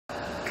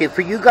Okay,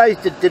 for you guys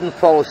that didn't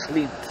fall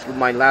asleep through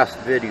my last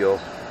video,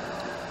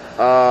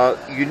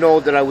 you know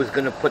that I was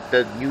going to put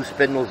the new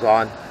spindles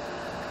on,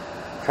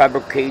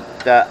 fabricate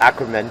the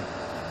ackerman,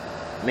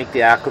 make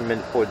the ackerman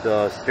for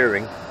the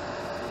steering,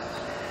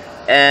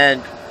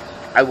 and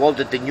I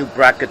welded the new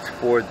brackets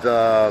for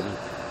the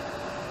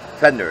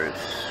fenders,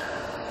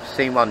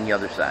 same on the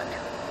other side.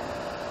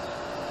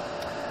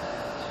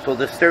 So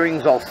the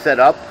steering's all set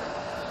up,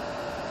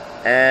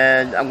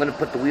 and I'm going to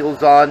put the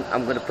wheels on,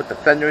 I'm going to put the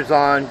fenders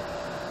on,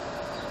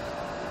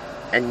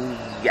 and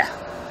yeah.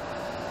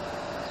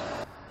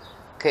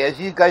 Okay, as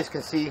you guys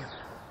can see,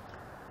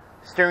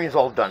 steering's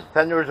all done.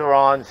 Fenders are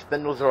on,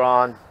 spindles are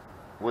on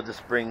with the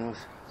springs.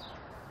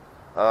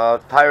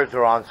 Tires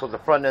are on, so the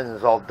front end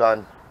is all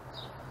done.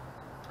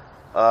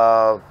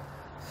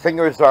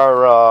 Fingers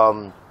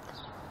are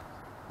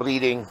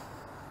bleeding.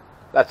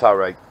 That's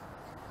alright.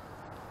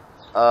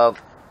 You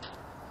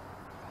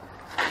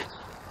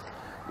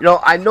know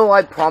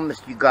I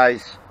promised you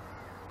guys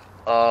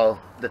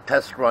the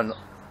test run,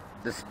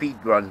 the speed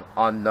run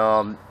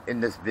on in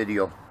this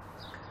video,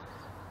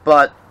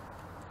 but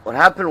what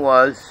happened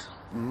was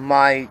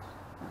my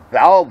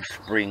valve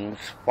springs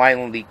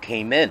finally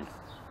came in,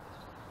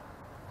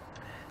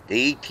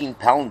 the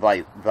 18-pound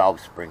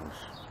valve springs.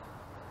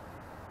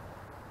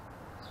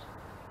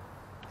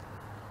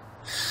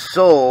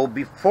 So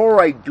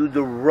before I do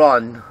the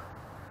run,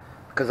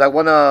 because I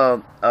want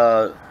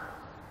to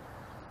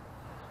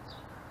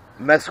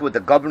mess with the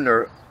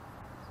governor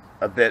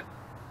a bit,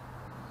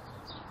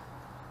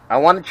 I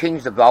want to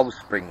change the valve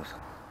springs.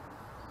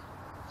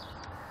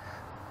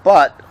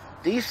 But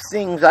these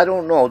things, I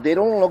don't know, they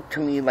don't look to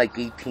me like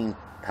 18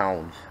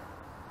 pounds.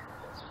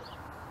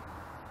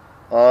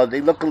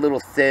 They look a little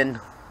thin.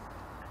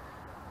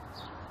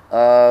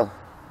 The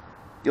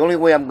only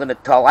way I'm going to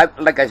tell,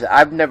 like I said,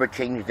 I've never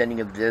changed any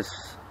of this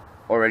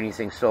or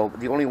anything, so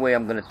the only way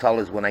I'm going to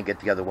tell is when I get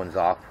the other ones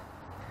off.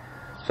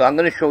 So I'm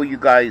going to show you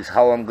guys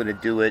how I'm going to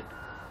do it.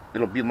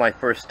 It'll be my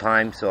first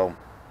time, so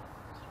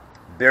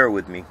bear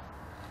with me.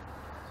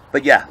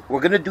 But yeah,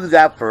 we're going to do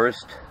that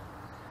first,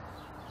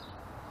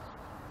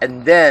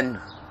 and then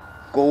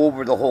go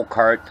over the whole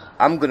cart.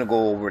 I'm going to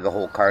go over the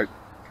whole cart,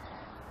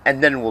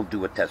 and then we'll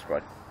do a test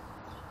run.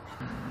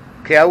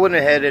 Okay, I went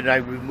ahead and I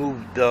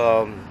removed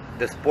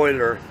the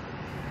spoiler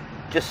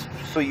just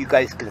so you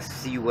guys can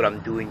see what I'm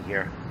doing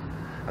here.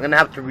 I'm going to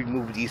have to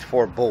remove these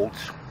 4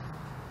 bolts,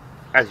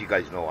 as you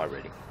guys know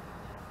already,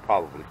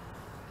 probably.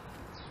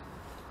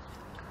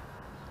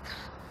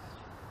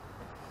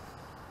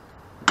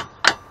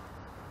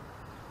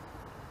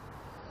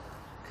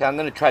 Okay, I'm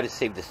going to try to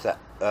save this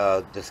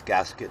this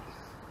gasket,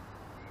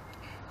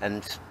 and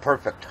it's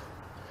perfect.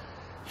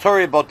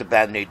 Sorry about the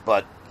band-aid,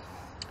 but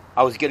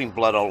I was getting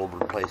blood all over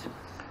the place.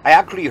 I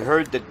actually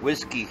heard that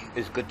whiskey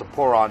is good to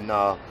pour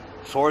on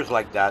sores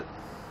like that,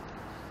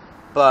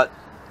 but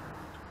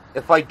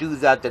if I do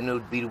that, then it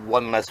would be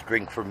one less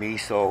drink for me,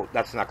 so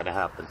that's not going to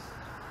happen.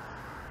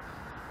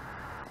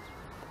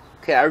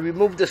 Okay, I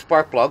removed the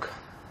spark plug.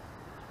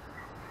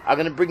 I'm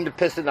going to bring the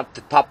piston up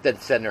to top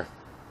dead center.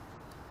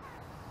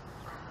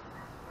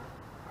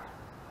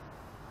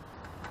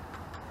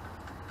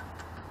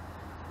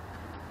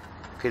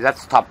 Okay,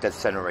 that's top dead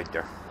center right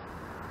there.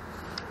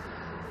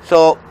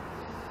 So,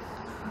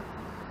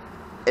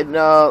 in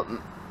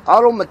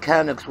auto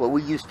mechanics, what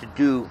we used to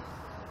do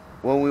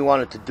when we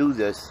wanted to do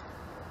this,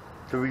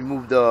 to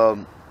remove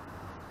the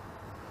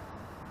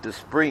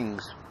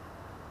springs,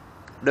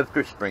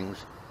 lifter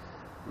springs,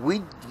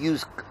 we'd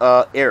use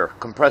air,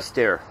 compressed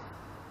air.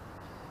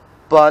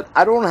 But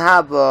I don't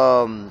have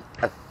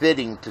a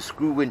fitting to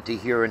screw into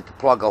here and to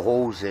plug a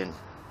hose in,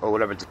 or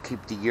whatever, to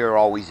keep the air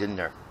always in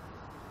there.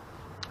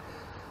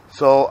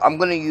 So I'm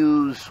going to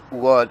use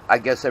what I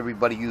guess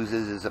everybody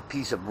uses, is a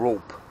piece of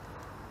rope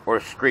or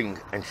a string,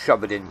 and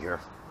shove it in here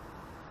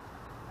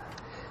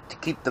to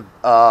keep the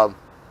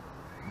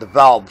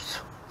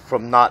valves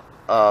from not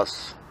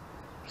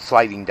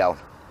sliding down.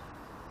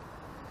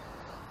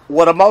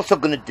 What I'm also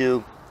going to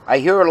do, I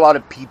hear a lot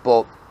of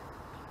people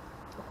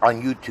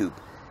on YouTube,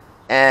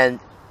 and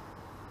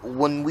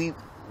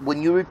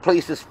when you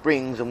replace the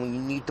springs and when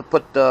you need to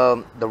put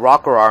the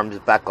rocker arms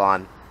back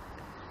on,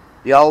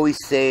 they always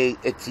say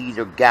it's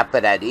either gap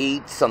it at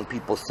 8, some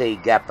people say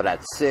gap it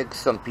at 6,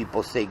 some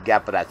people say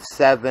gap it at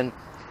 7.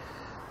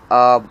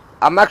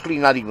 I'm actually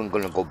not even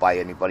going to go by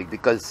anybody,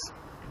 because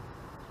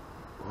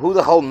who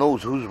the hell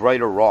knows who's right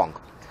or wrong.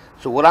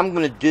 So what I'm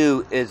going to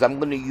do is I'm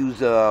going to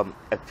use a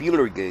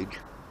feeler gauge,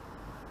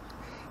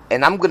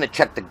 and I'm going to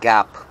check the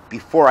gap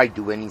before I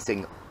do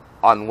anything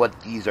on what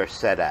these are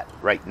set at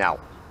right now.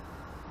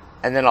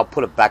 And then I'll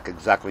put it back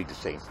exactly the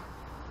same.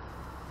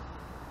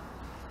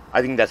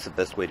 I think that's the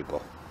best way to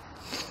go.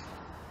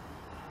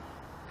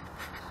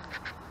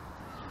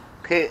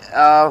 Okay,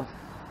 I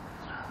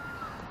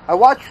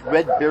watched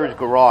Red Bear's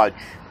Garage.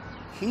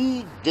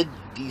 He did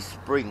these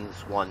springs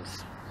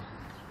once,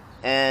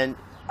 and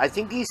I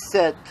think he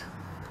set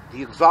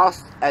the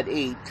exhaust at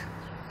 8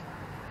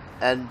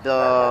 and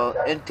the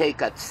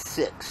intake at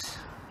 6.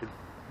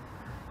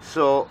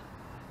 So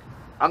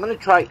I'm going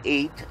to try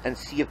 8 and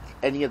see if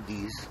any of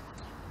these.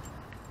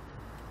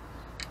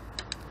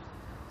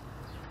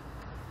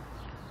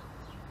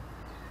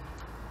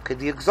 Okay,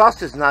 the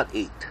exhaust is not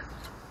 8.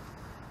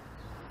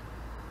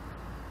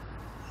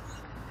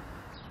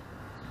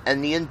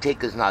 And the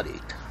intake is not 8.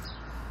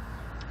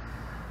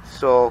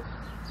 So,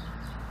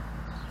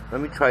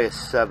 let me try a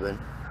 7.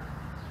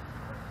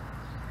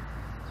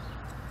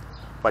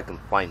 If I can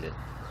find it.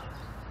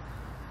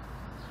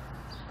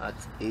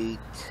 That's 8.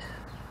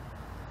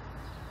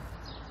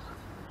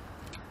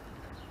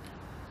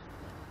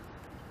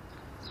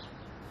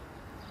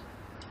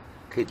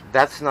 Okay,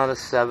 that's not a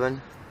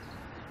 7.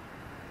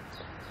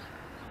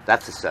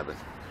 That's a 7.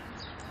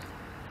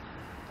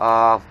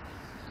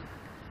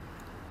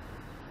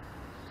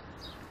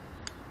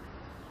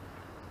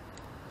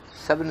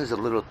 7 is a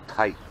little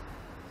tight.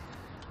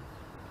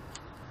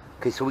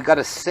 Okay, so we got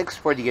a 6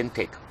 for the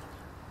intake.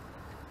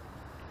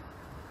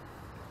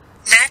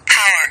 Net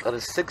power. Got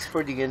a 6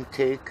 for the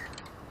intake.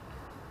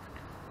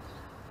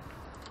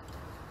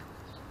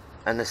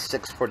 And a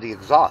 6 for the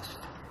exhaust.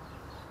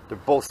 They're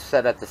both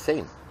set at the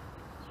same.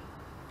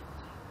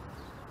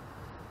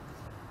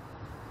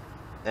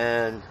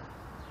 And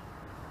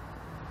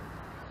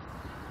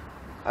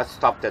I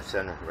stopped at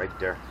center right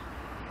there.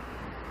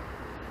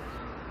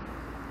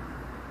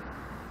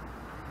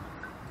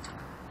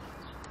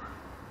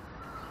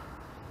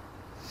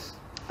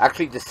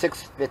 Actually, the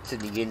 6 fits in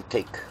the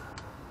intake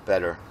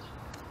better.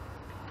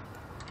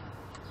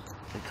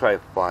 Let's try a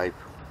 5.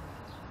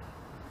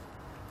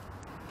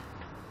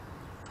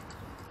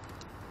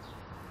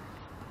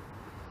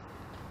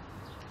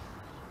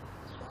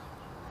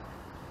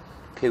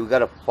 Okay, we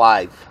got a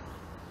 5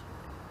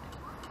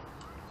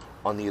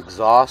 on the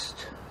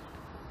exhaust.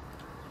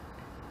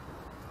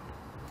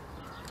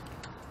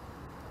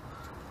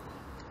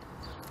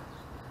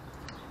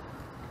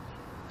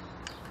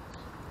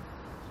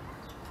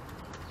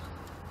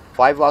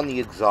 Five on the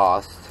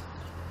exhaust.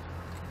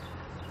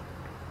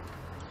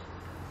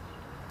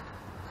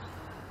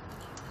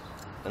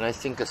 And I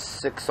think a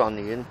 6 on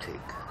the intake.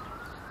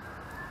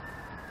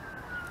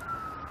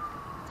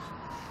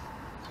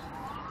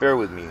 Bear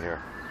with me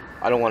here.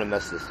 I don't want to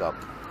mess this up.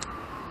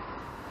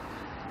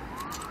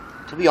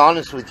 To be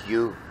honest with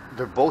you,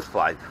 they're both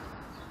 5.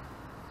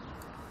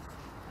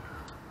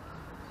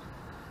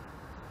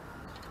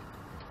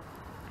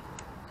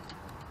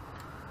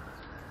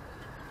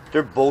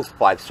 They're both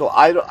 5. So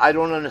I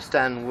don't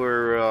understand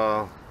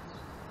where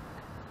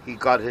he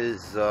got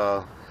his...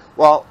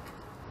 well,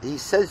 he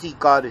says he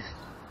got it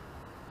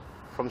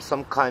from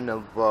some kind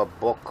of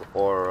book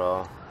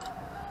or...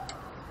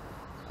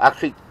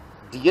 actually,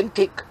 the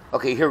intake...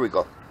 Okay, here we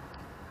go.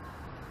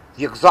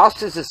 The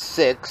exhaust is a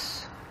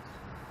 6.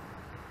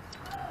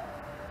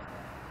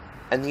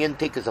 And the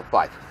intake is a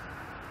 5.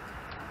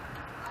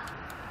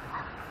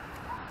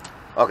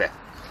 Okay.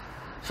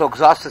 So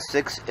exhaust is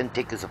 6,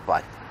 intake is a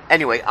 5.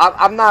 Anyway,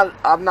 I'm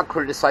not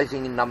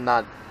criticizing and I'm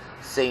not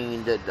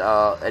saying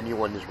that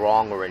anyone is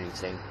wrong or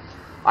anything.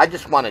 I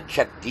just want to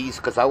check these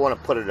because I want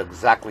to put it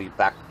exactly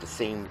back the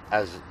same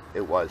as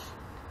it was.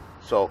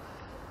 So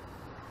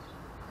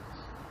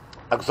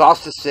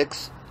exhaust is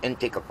 6,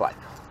 intake a 5.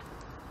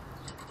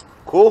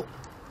 Cool?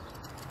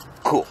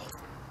 Cool.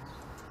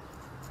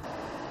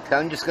 Okay,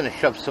 I'm just going to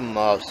shove some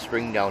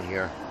string down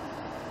here.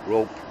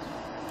 Rope,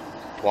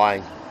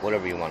 twine,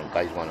 whatever you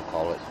guys want to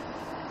call it.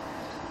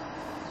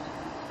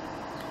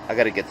 I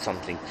got to get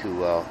something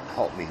to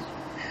help me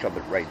shove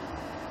it right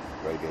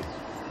in.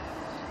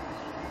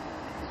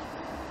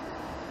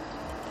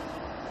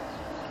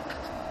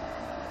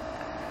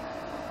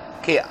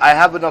 Okay, I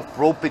have enough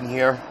rope in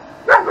here.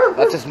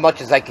 That's as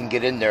much as I can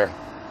get in there.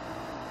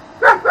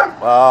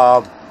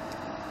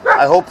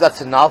 I hope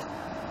that's enough.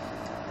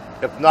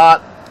 If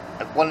not,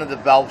 if one of the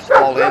valves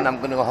fall in, I'm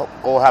going to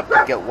go have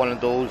to get one of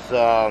those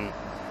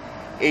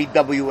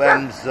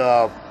AWM's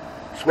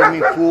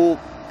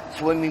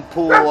swimming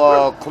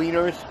pool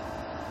cleaners.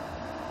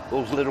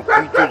 Those little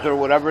creatures or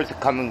whatever to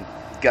come and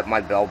get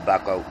my valve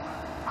back out.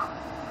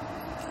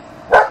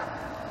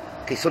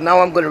 Okay, so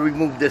now I'm going to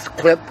remove this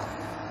clip.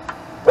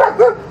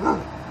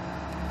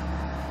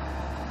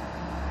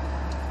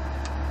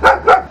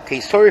 Okay,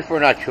 sorry for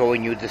not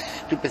showing you. This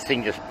stupid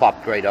thing just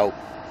popped right out.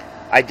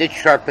 I did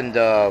sharpen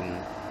the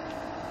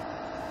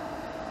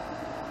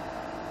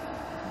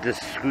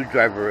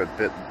screwdriver a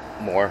bit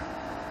more.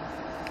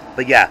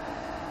 But yeah,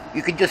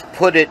 you can just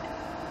put it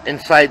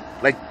inside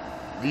like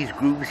these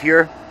grooves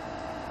here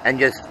and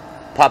just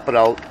pop it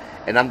out,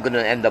 and I'm going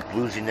to end up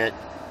losing it.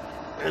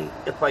 And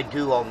if I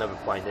do, I'll never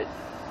find it.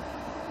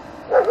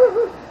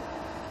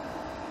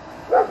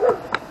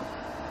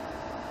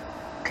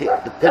 Okay,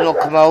 the pin will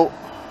come out.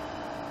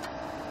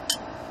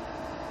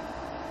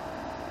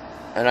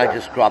 And I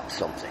just dropped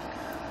something.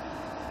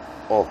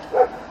 Oh,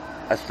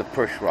 that's the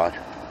push rod.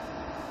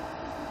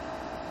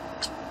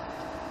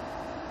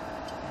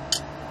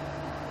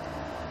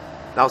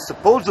 Now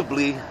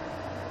supposedly,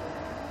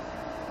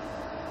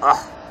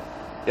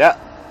 yeah,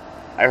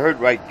 I heard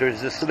right,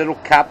 there's this little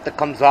cap that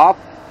comes off,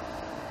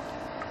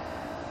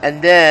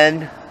 and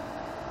then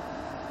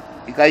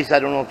You guys, I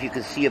don't know if you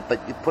can see it, but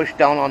you push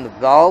down on the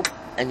valve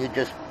and you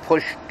just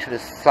push to the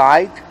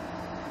side,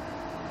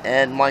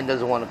 and mine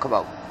doesn't want to come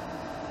out.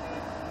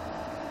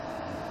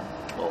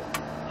 Oh,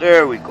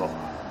 there we go.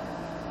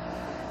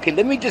 Okay,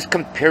 let me just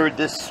compare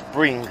this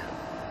spring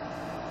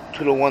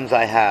to the ones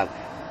I have.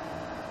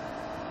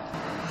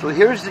 So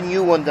here's the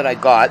new one that I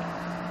got.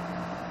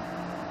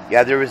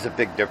 Yeah, there is a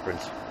big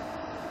difference.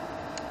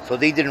 So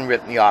they didn't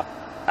rip me off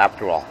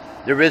after all.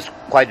 There is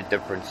quite a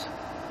difference.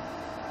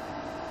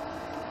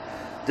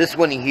 This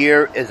one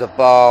here is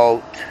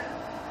about,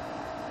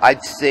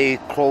 I'd say,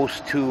 close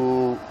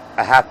to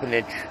a half an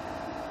inch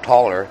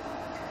taller.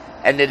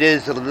 And it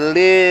is a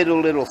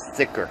little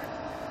thicker.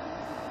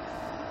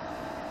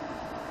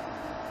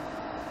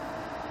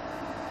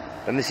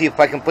 Let me see if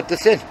I can put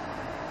this in.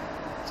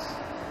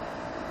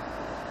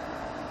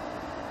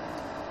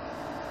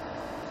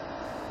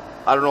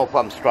 I don't know if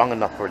I'm strong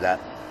enough for that.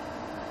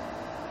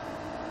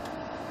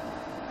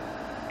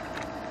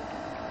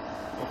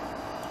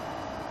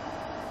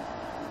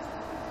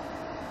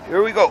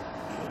 Here we go.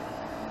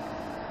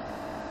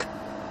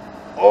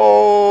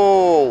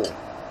 Oh,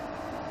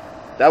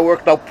 that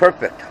worked out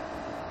perfect.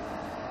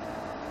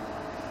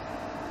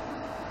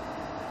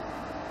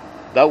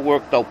 That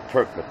worked out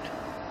perfect.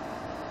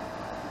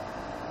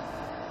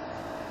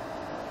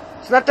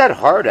 It's not that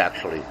hard,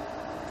 actually,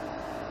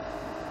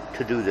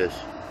 to do this.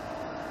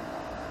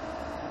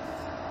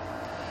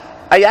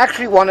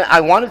 I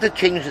wanted to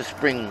change the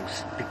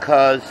springs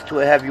because to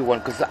a heavy one,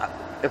 because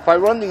if I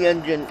run the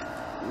engine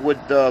with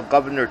the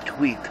governor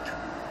tweaked,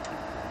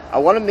 I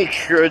want to make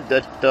sure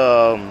that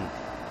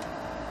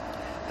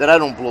that I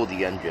don't blow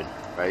the engine,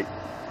 right?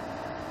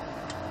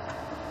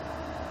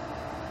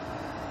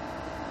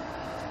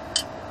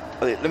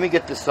 Okay, let me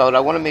get this out. I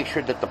want to make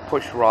sure that the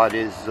push rod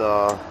is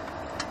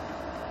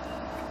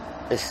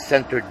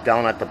centered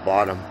down at the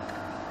bottom.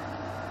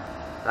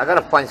 I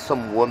gotta find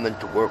some woman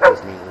to work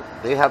with me.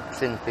 They have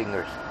thin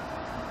fingers,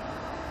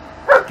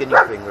 skinny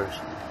fingers.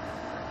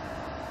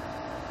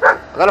 I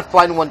gotta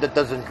find one that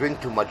doesn't drink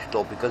too much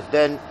though, because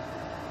then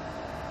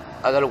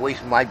I gotta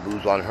waste my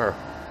booze on her.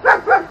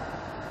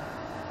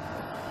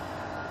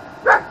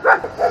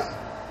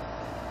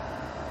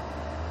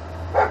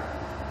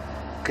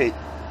 Okay,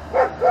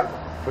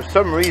 for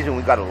some reason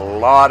we got a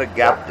lot of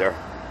gap there.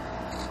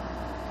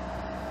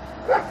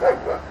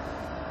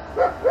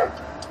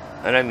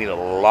 And I mean a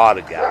lot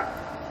of gap.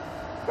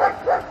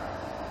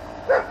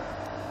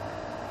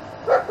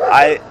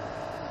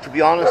 To be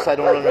honest, I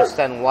don't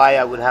understand why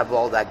I would have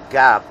all that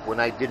gap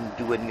when I didn't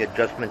do any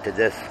adjustment to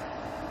this.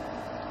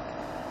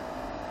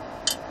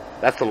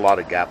 That's a lot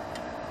of gap.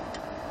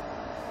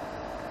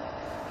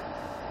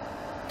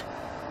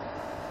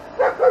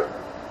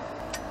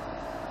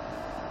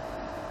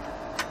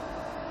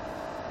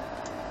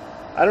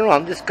 I don't know,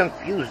 I'm just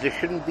confused. There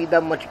shouldn't be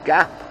that much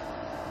gap.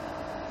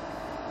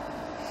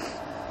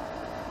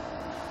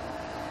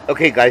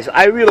 Okay guys,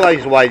 I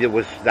realized why there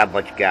was that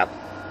much gap.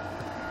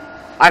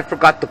 I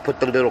forgot to put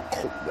the little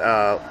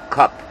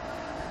cup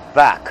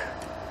back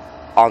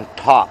on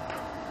top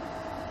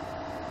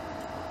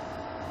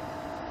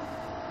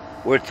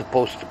where it's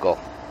supposed to go.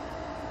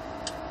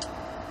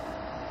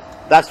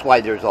 That's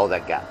why there's all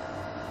that gap.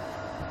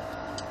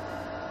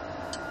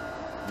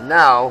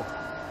 Now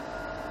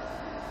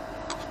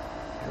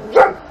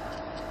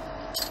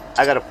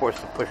I gotta force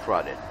the push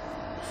rod in.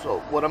 So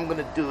what I'm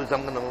gonna do is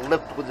I'm gonna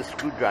lift with a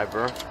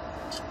screwdriver,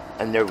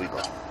 and there we go.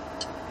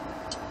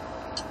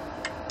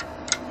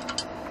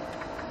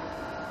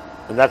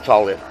 And that's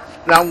all it.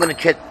 Now I'm gonna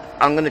check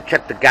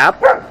the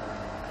gap.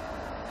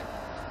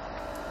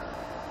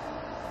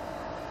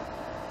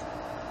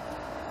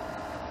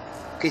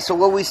 Okay, so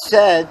what we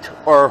said,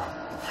 or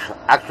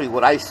actually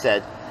what I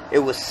said, it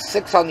was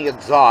 6 on the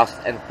exhaust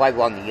and 5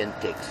 on the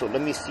intake. So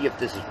let me see if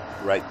this is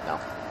right now.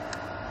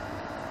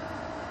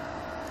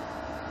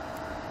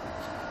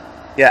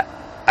 Yeah,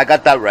 I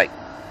got that right.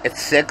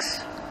 It's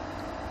 6.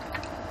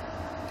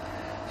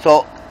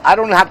 So I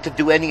don't have to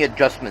do any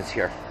adjustments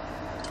here.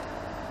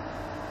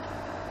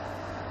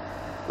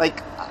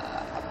 Like,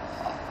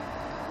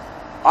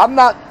 I'm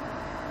not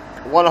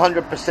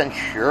 100%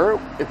 sure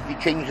if you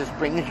change the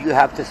springs you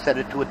have to set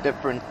it to a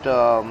different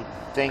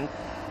thing.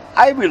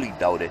 I really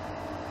doubt it.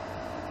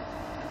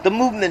 The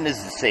movement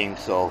is the same,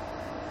 so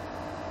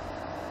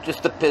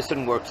just the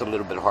piston works a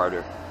little bit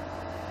harder.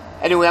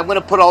 Anyway, I'm going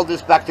to put all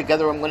this back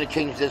together. I'm going to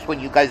change this one.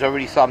 You guys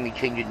already saw me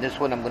changing this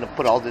one. I'm going to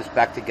put all this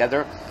back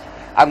together.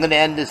 I'm going to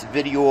end this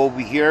video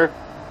over here.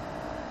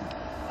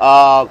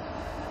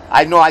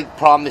 I know I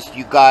promised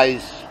you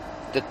guys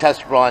the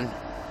test run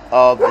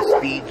of the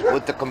speeds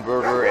with the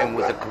converter and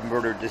with the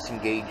converter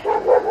disengaged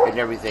and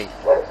everything.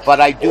 But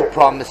I do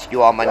promise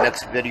you on my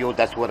next video,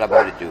 that's what I'm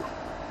going to do.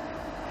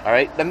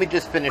 Alright, let me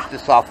just finish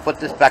this off. Put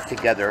this back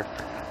together.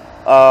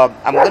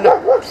 I'm going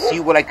to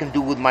see what I can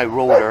do with my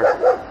rotor.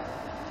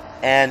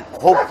 And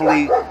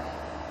hopefully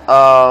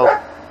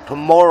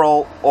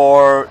tomorrow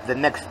or the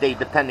next day,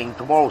 depending.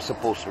 Tomorrow's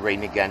supposed to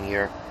rain again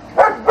here.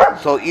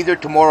 So either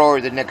tomorrow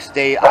or the next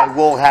day, I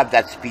will have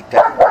that speed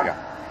test for you.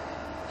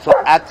 So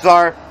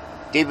Atzar,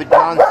 David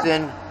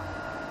Johnson,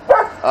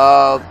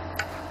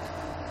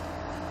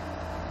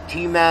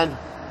 T-Man.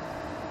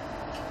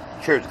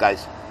 Cheers,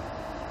 guys.